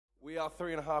We are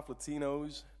 3.5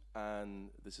 Latinos, and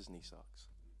this is Knee Socks.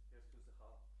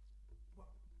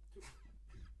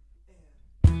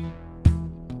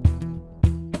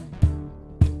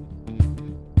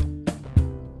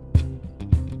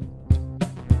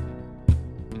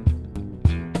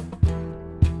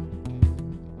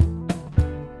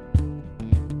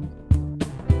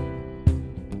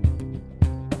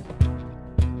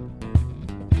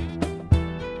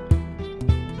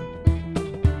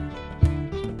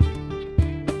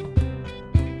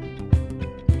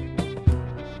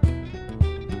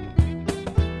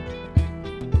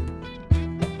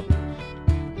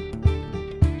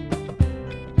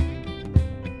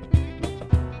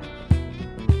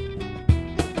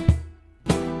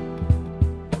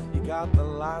 Got the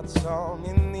lights on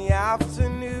in the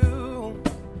afternoon,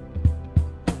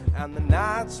 and the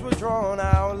nights were drawn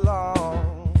out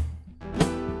long,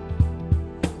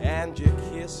 and your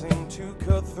kissing to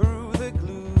cut through the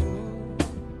glue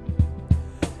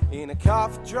in a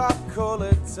cough drop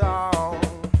colored town.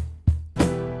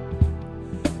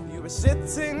 You were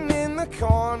sitting in the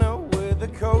corner where the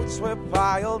coats were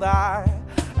piled high,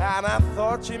 and I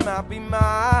thought you might be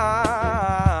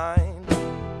mine.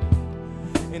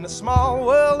 In a small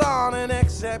world on an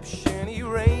exceptionally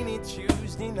rainy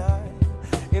Tuesday night,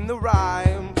 in the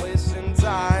right place and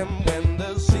time, when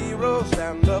the zeros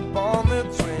stand up on the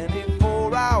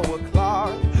 24-hour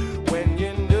clock, when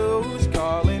your nose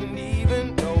calling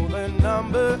even though the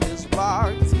number is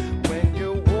blocked, when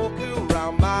you walk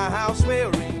around my house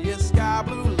wearing your sky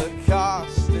blue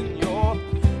Lacoste and your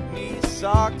knee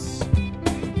socks.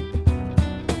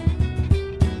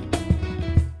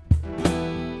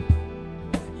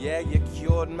 Yeah, you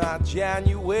cured my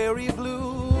January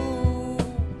blues.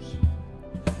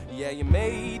 Yeah, you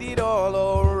made it all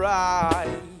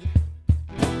alright.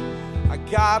 I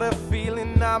got a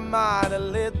feeling I might have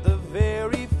lit the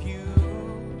very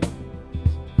fuse.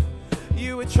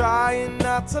 You were trying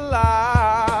not to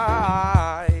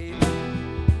lie.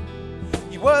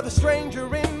 You were the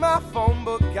stranger in my phone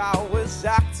book. I was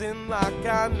acting like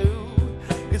I knew,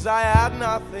 'cause I had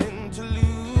nothing to lose.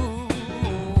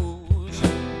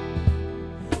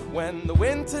 When the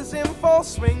winter's in full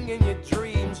swing and your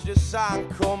dreams just aren't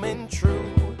coming true,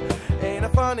 ain't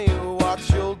it funny what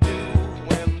you'll do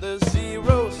when the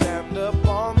zeros stand up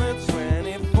on the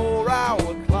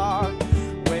 24-hour clock,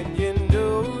 when your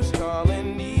nose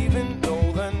calling even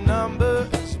though the number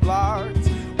is blocked,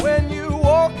 when you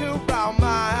walk around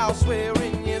my house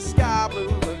wearing your sky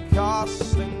blue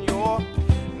Lacoste and your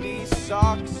knee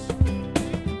socks.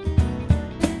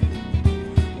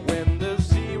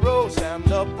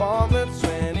 Stand up on the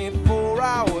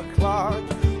 24-hour clock,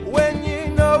 when your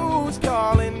nose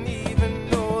calling even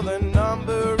though the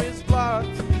number is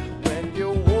blocked, when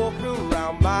you walk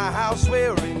around my house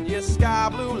wearing your sky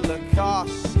blue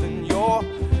Lacoste and your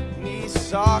knee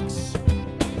socks.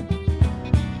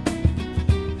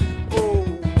 Oh,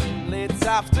 late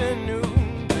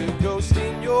afternoon, the ghost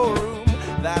in your room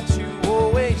that you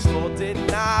always thought did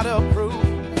not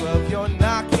approve of your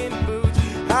knocking boots.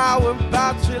 How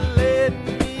about you letting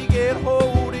me get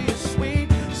hold of your sweet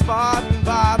spot and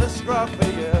by the scruff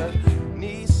of your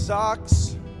knee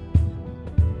socks?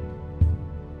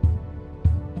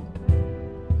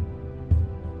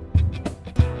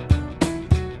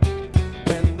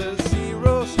 When the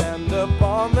zeros stand up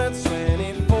on the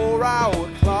 24-hour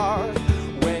clock,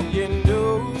 when your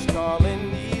nose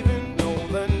calling even though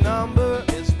the number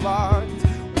is blocked,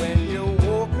 when you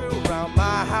walk around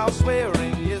my house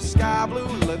wearing your sky blue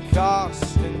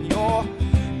Lacoste and your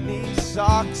knee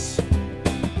socks.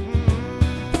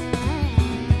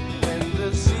 When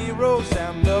the zeros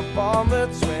stand up on the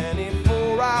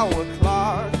 24-hour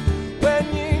clock, when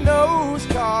your nose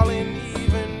calling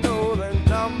even though the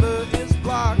number is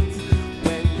blocked,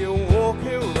 when you walk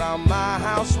around my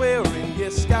house wearing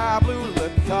your sky blue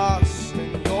Lacoste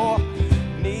and your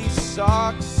knee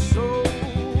socks. So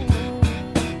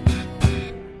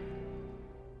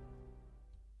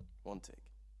one take.